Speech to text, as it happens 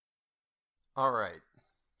All right,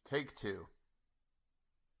 take two.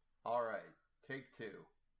 All right, take two.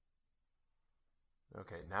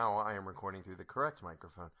 Okay, now I am recording through the correct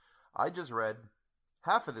microphone. I just read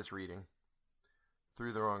half of this reading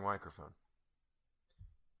through the wrong microphone.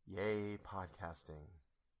 Yay, podcasting.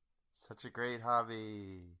 Such a great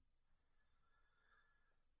hobby.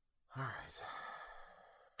 All right.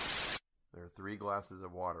 There are 3 glasses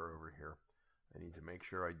of water over here. I need to make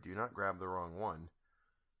sure I do not grab the wrong one.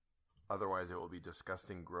 Otherwise, it will be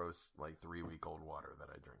disgusting, gross, like 3-week-old water that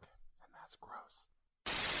I drink. And that's gross.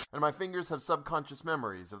 And my fingers have subconscious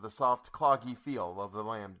memories of the soft, cloggy feel of the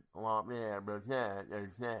lamb.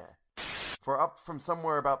 For up from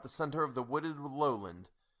somewhere about the center of the wooded lowland.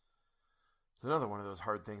 It's another one of those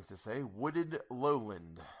hard things to say. Wooded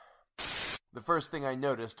lowland. The first thing I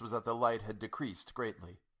noticed was that the light had decreased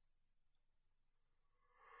greatly.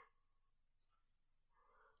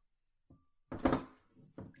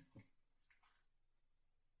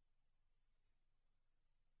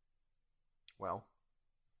 Well,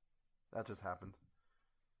 that just happened.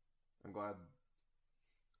 I'm glad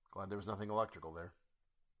there was nothing electrical there.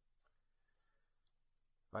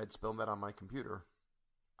 If I had spilled that on my computer,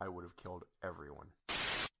 I would have killed everyone.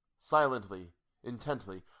 Silently,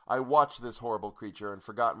 intently, I watched this horrible creature and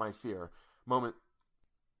forgot my fear.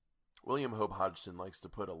 William Hope Hodgson likes to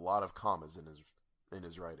put a lot of commas in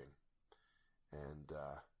his writing. And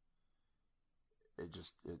it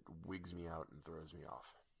wigs me out and throws me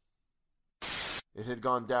off. It had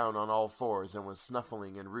gone down on all fours and was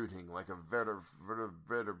snuffling and rooting like a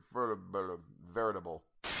veritable.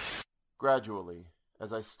 Gradually,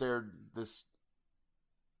 as I stared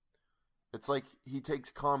it's like he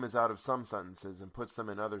takes commas out of some sentences and puts them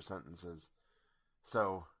in other sentences.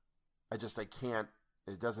 So, I can't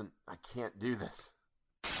do this.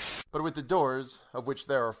 But with the doors, of which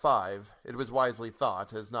there are 5, it was wisely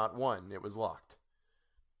thought, as not one, it was locked.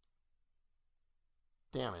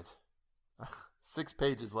 Damn it. 6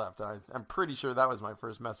 pages left. I'm pretty sure that was my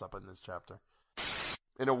first mess up in this chapter.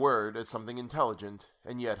 In a word, as something intelligent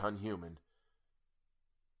and yet unhuman.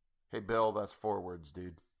 Hey, Bill, that's 4 words,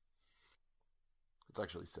 dude. It's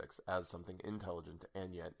actually 6. As something intelligent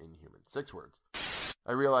and yet inhuman. 6 words.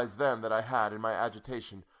 I realized then that I had, in my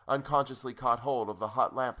agitation, unconsciously caught hold of the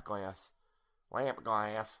hot lamp glass.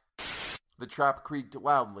 The trap creaked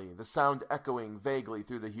loudly, the sound echoing vaguely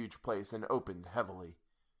through the huge place, and opened heavily.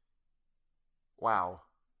 Wow.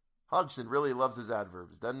 Hodgson really loves his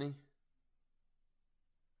adverbs, doesn't he?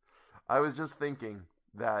 I was just thinking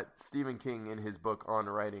that Stephen King, in his book on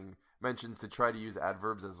writing, mentions to try to use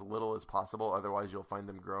adverbs as little as possible, otherwise you'll find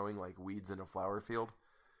them growing like weeds in a flower field.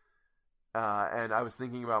 And I was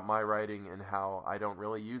thinking about my writing and how I don't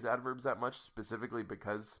really use adverbs that much, specifically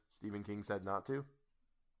because Stephen King said not to.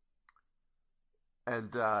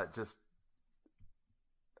 And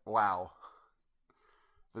wow.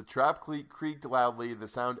 The trap creaked loudly, the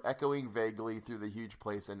sound echoing vaguely through the huge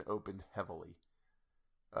place, and opened heavily.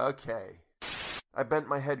 Okay. I bent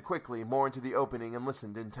my head quickly more into the opening and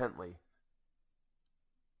listened intently.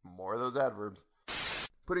 More of those adverbs.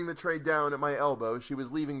 Putting the tray down at my elbow, she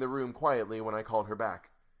was leaving the room quietly when I called her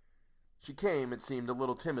back. She came, it seemed, a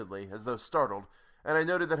little timidly, as though startled, and I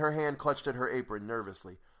noted that her hand clutched at her apron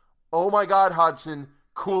nervously. Oh my God, Hodgson,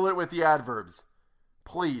 cool it with the adverbs.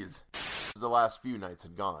 Please. The last few nights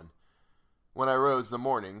had gone. When I rose the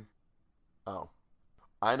morning... Oh,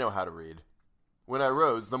 I know how to read. When I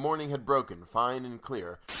rose, the morning had broken, fine and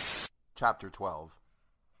clear. Chapter 12.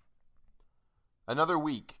 Another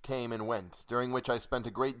week came and went, during which I spent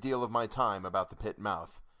a great deal of my time about the pit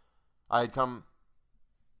mouth. I had come...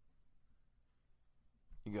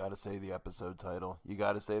 You gotta say the episode title. You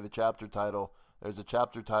gotta say the chapter title. There's a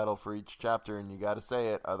chapter title for each chapter, and you gotta say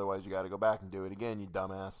it. Otherwise, you gotta go back and do it again, you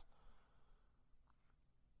dumbass.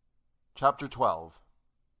 Chapter 12.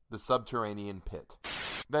 The Subterranean Pit.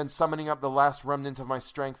 Then, summoning up the last remnant of my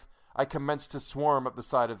strength, I commenced to swarm up the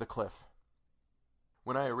side of the cliff.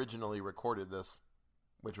 When I originally recorded this,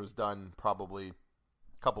 which was done probably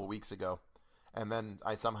a couple weeks ago, and then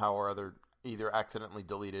I somehow or other either accidentally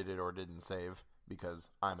deleted it or didn't save, because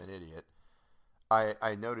I'm an idiot,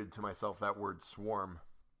 I noted to myself that word swarm.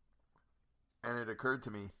 And it occurred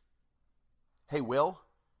to me, hey, Will?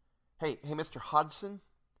 Hey, Mr. Hodgson?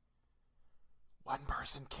 One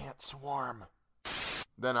person can't swarm.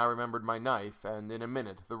 Then I remembered my knife, and in a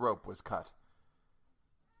minute the rope was cut.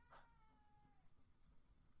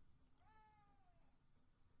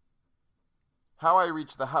 How I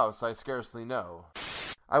reached the house I scarcely know.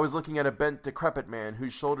 I was looking at a bent, decrepit man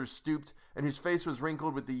whose shoulders stooped and whose face was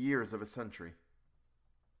wrinkled with the years of a century.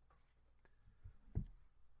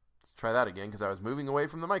 Try that again, because I was moving away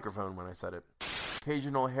from the microphone when I said it.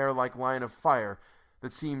 Occasional hair-like line of fire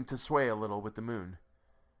that seemed to sway a little with the moon.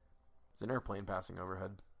 There's an airplane passing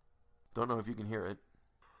overhead. Don't know if you can hear it.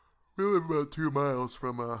 We live about 2 miles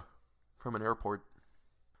from an airport.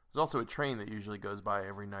 There's also a train that usually goes by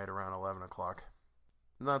every night around 11 o'clock.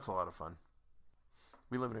 And that's a lot of fun.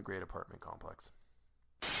 We live in a great apartment complex.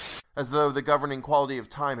 As though the governing quality of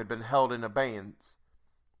time had been held in abeyance.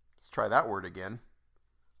 Let's try that word again.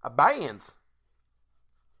 Abeyance.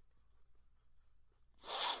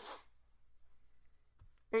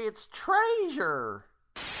 It's treasure.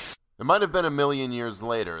 It might have been 1,000,000 years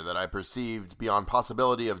later that I perceived, beyond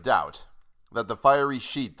possibility of doubt, that the fiery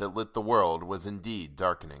sheet that lit the world was indeed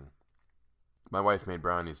darkening. My wife made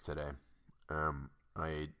brownies today.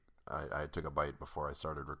 I took a bite before I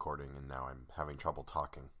started recording, and now I'm having trouble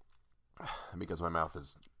talking. Because my mouth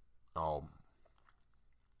is all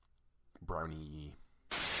brownie-y.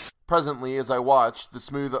 Presently, as I watched the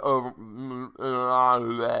smooth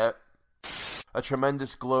a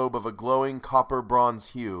tremendous globe of a glowing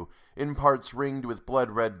copper-bronze hue, in parts ringed with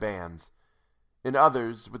blood-red bands, in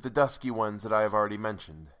others with the dusky ones that I have already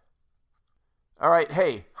mentioned. Alright,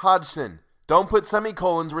 hey, Hodgson, don't put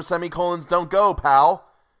semicolons where semicolons don't go, pal.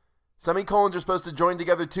 Semicolons are supposed to join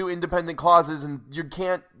together 2 independent clauses, and you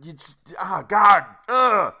just, God,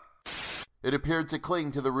 ugh! It appeared to cling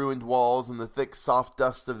to the ruined walls and the thick, soft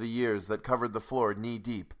dust of the years that covered the floor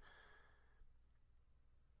knee-deep.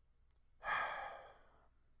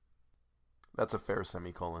 That's a fair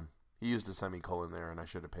semicolon. He used a semicolon there, and I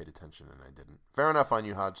should have paid attention, and I didn't. Fair enough on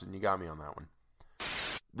you, Hodgson. You got me on that one.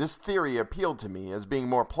 This theory appealed to me as being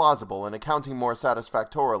more plausible and accounting more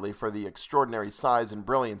satisfactorily for the extraordinary size and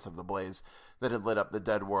brilliance of the blaze that had lit up the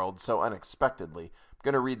dead world so unexpectedly. I'm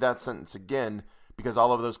going to read that sentence again because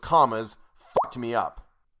all of those commas fucked me up.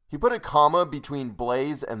 He put a comma between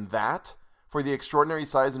blaze and that for the extraordinary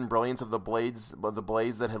size and brilliance of the blaze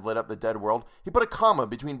that had lit up the dead world. He put a comma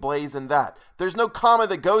between blaze and that. There's no comma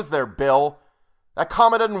that goes there, Bill. That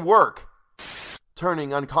comma doesn't work.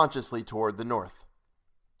 Turning unconsciously toward the north.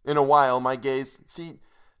 In a while, my gaze... See,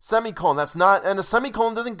 semicolon, that's not... And a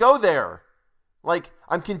semicolon doesn't go there. Like,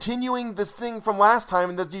 I'm continuing this thing from last time,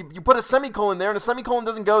 and you put a semicolon there, and a semicolon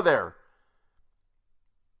doesn't go there.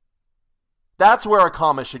 That's where a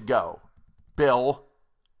comma should go, Bill.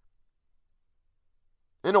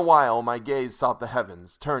 In a while, my gaze sought the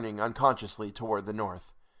heavens, turning unconsciously toward the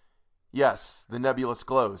north. Yes, the nebulous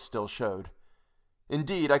glow still showed.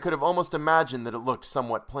 Indeed, I could have almost imagined that it looked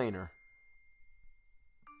somewhat plainer.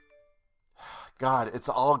 God, it's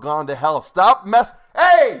all gone to hell. Stop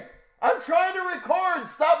Hey! I'm trying to record!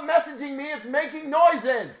 Stop messaging me! It's making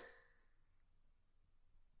noises!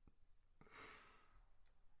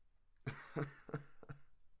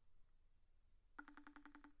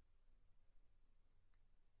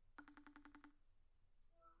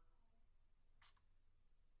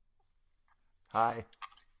 Hi.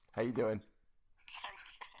 How you doing?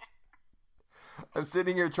 I'm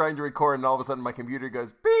sitting here trying to record, and all of a sudden my computer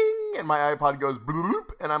goes bing, and my iPod goes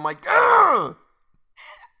bloop, and I'm like, ugh!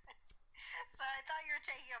 So I thought you were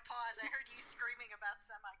taking a pause. I heard you screaming about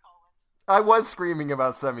semicolons. I was screaming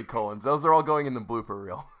about semicolons. Those are all going in the blooper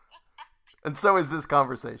reel. And so is this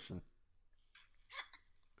conversation.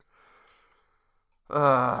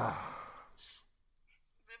 It'll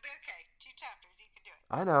be okay. 2 chapters. You can do it.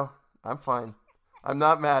 I know. I'm fine. I'm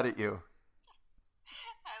not mad at you.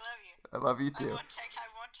 I love you. I love you too. I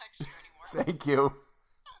won't text you anymore. Thank you.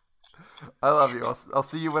 I love you. I'll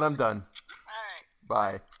see you when I'm done. All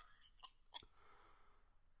right. Bye.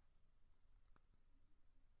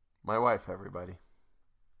 My wife, everybody.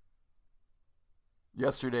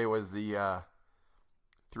 Yesterday was the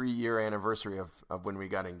 3-year anniversary of when we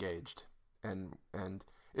got engaged. And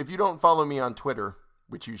if you don't follow me on Twitter,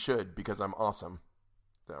 which you should because I'm awesome.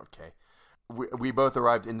 Okay. We both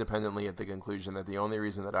arrived independently at the conclusion that the only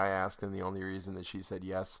reason that I asked and the only reason that she said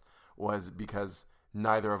yes was because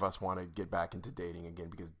neither of us want to get back into dating again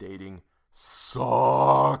because dating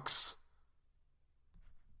sucks.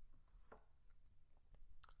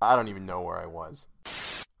 I don't even know where I was.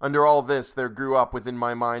 Under all this, there grew up within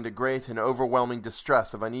my mind a great and overwhelming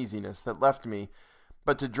distress of uneasiness that left me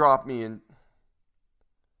but to drop me in...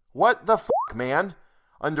 What the fuck, man?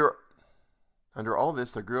 Under all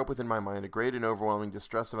this, there grew up within my mind a great and overwhelming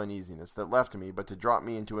distress of uneasiness that left me but to drop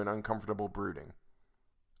me into an uncomfortable brooding.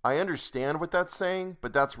 I understand what that's saying,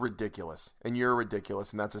 but that's ridiculous, and you're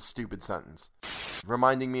ridiculous, and that's a stupid sentence.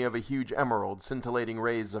 Reminding me of a huge emerald scintillating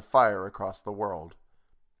rays of fire across the world.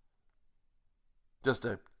 Just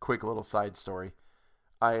a quick little side story.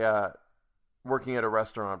 I working at a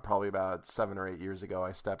restaurant probably about 7 or 8 years ago,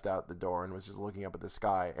 I stepped out the door and was just looking up at the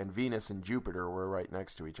sky, and Venus and Jupiter were right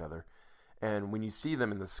next to each other. And when you see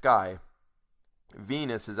them in the sky,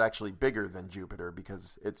 Venus is actually bigger than Jupiter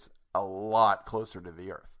because it's a lot closer to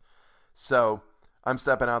the Earth. So I'm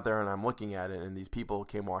stepping out there and I'm looking at it, and these people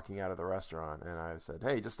came walking out of the restaurant, and I said,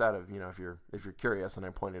 "Hey, just out of, if you're curious," and I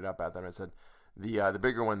pointed up at them. I said, "The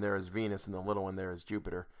bigger one there is Venus, and the little one there is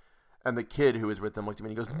Jupiter." And the kid who was with them looked at me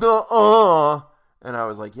and he goes, "Nuh-uh." And I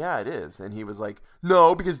was like, "Yeah, it is." And he was like,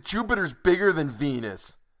 "No, because Jupiter's bigger than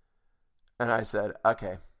Venus." And I said,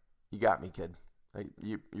 "Okay, you got me, kid.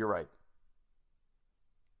 You're right."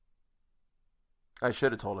 I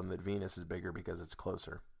should have told him that Venus is bigger because it's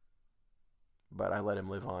closer. But I let him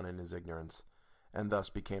live on in his ignorance, and thus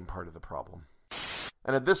became part of the problem.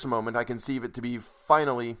 And at this moment, I conceive it to be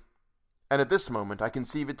finally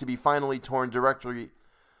torn directly.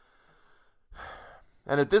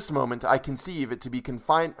 And at this moment, I conceive it to be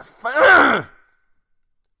confined.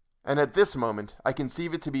 And at this moment, I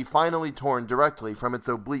conceive it to be finally torn directly from its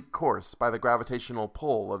oblique course by the gravitational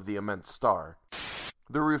pull of the immense star.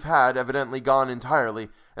 The roof had evidently gone entirely,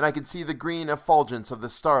 and I could see the green effulgence of the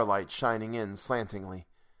starlight shining in slantingly.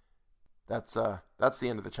 That's the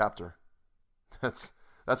end of the chapter. That's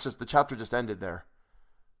just the chapter just ended there.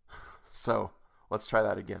 So let's try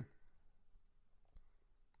that again.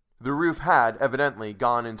 The roof had evidently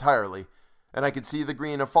gone entirely, and I could see the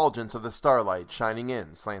green effulgence of the starlight shining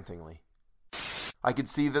in slantingly. I could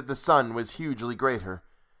see that the sun was hugely greater,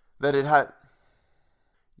 that it had...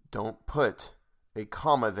 Don't put a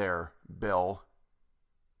comma there, Bill.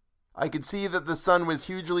 I could see that the sun was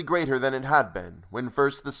hugely greater than it had been when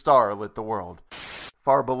first the star lit the world.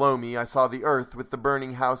 Far below me I saw the earth with the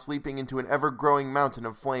burning house leaping into an ever-growing mountain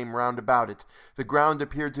of flame round about it. The ground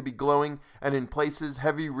appeared to be glowing, and in places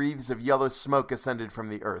heavy wreaths of yellow smoke ascended from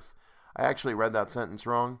the earth. I actually read that sentence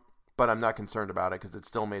wrong, but I'm not concerned about it because it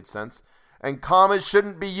still made sense. And commas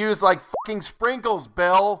shouldn't be used like fucking sprinkles,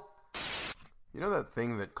 Bill! You know that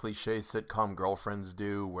thing that cliche sitcom girlfriends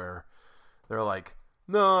do where they're like,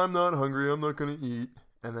 "No, I'm not hungry, I'm not gonna eat."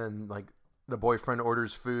 And then, like, the boyfriend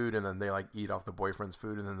orders food, and then they, like, eat off the boyfriend's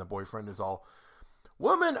food, and then the boyfriend is all,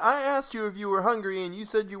 "Woman, I asked you if you were hungry, and you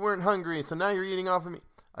said you weren't hungry, so now you're eating off of me."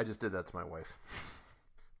 I just did that to my wife.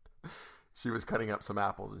 She was cutting up some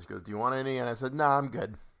apples, and she goes, "Do you want any?" And I said, "Nah, I'm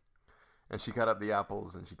good." And she cut up the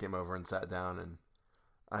apples, and she came over and sat down, and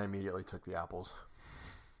I immediately took the apples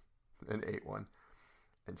and ate one,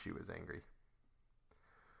 and she was angry.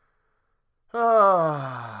 All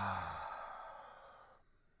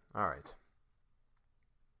right.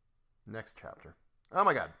 Next chapter. Oh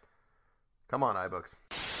my God. Come on, iBooks.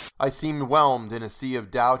 I seemed whelmed in a sea of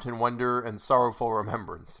doubt and wonder and sorrowful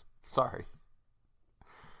remembrance. Sorry.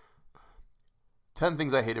 10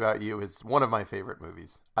 Things I Hate About You is one of my favorite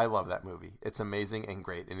movies. I love that movie. It's amazing and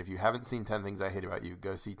great. And if you haven't seen 10 Things I Hate About You,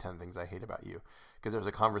 go see 10 Things I Hate About You. Because there's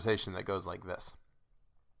a conversation that goes like this.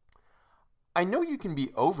 I know you can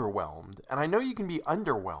be overwhelmed, and I know you can be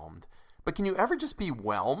underwhelmed, but can you ever just be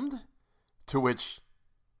whelmed? To which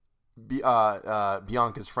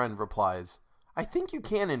Bianca's friend replies, I think you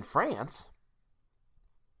can in France.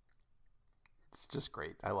 It's just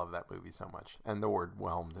great. I love that movie so much. And the word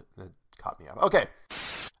whelmed, it caught me up. Okay.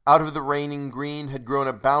 Out of the raining green had grown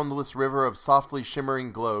a boundless river of softly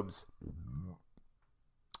shimmering globes.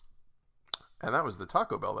 And that was the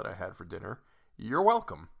Taco Bell that I had for dinner. You're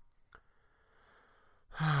welcome.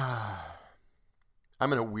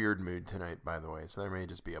 I'm in a weird mood tonight, by the way, so there may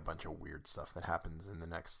just be a bunch of weird stuff that happens in the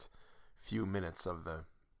next few minutes of the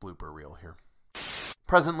blooper reel here.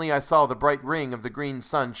 Presently I saw the bright ring of the green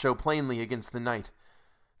sun show plainly against the night.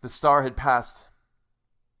 The star had passed.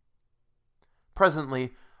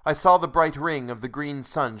 Presently I saw the bright ring of the green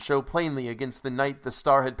sun show plainly against the night. The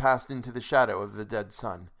star had passed into the shadow of the dead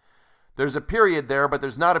sun. There's a period there, but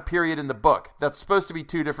there's not a period in the book. That's supposed to be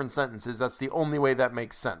two different sentences. That's the only way that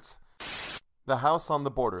makes sense. The house on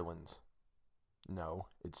the borderlands. No,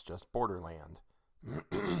 it's just Borderland.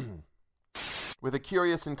 With a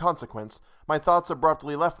curious inconsequence, my thoughts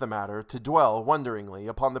abruptly left the matter to dwell wonderingly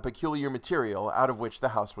upon the peculiar material out of which the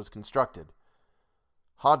house was constructed.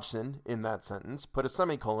 Hodgson, in that sentence, put a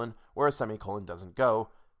semicolon where a semicolon doesn't go.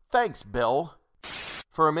 Thanks, Bill.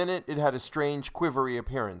 For a minute, it had a strange, quivery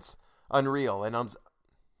appearance. Unreal and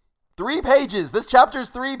 3 pages! This chapter's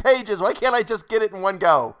 3 pages! Why can't I just get it in one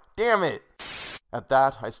go? Damn it! At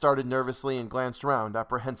that, I started nervously and glanced round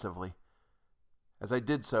apprehensively. As I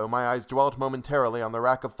did so, my eyes dwelt momentarily on the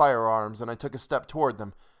rack of firearms, and I took a step toward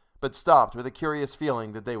them, but stopped with a curious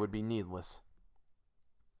feeling that they would be needless.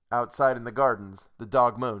 Outside in the gardens, the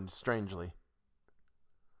dog moaned strangely.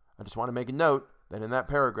 I just want to make a note that in that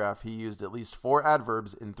paragraph he used at least 4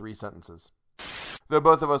 adverbs in 3 sentences. Though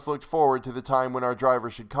both of us looked forward to the time when our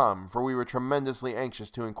driver should come, for we were tremendously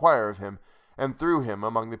anxious to inquire of him, and through him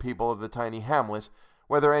among the people of the tiny hamlet,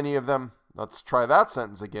 whether any of them, let's try that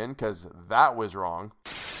sentence again, 'cause that was wrong.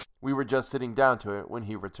 We were just sitting down to it when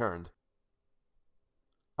he returned.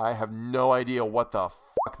 I have no idea what the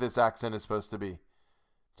fuck this accent is supposed to be.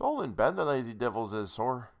 It's all in bed, the lazy devils is,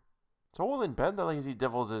 sir. It's all in bed, the lazy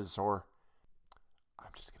devils is, sir.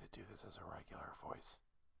 I'm just going to do this as a regular voice.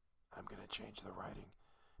 I'm going to change the writing,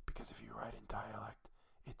 because if you write in dialect,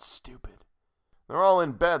 it's stupid. They're all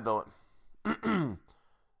in bed, though.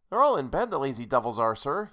 They're all in bed, the lazy devils are, sir.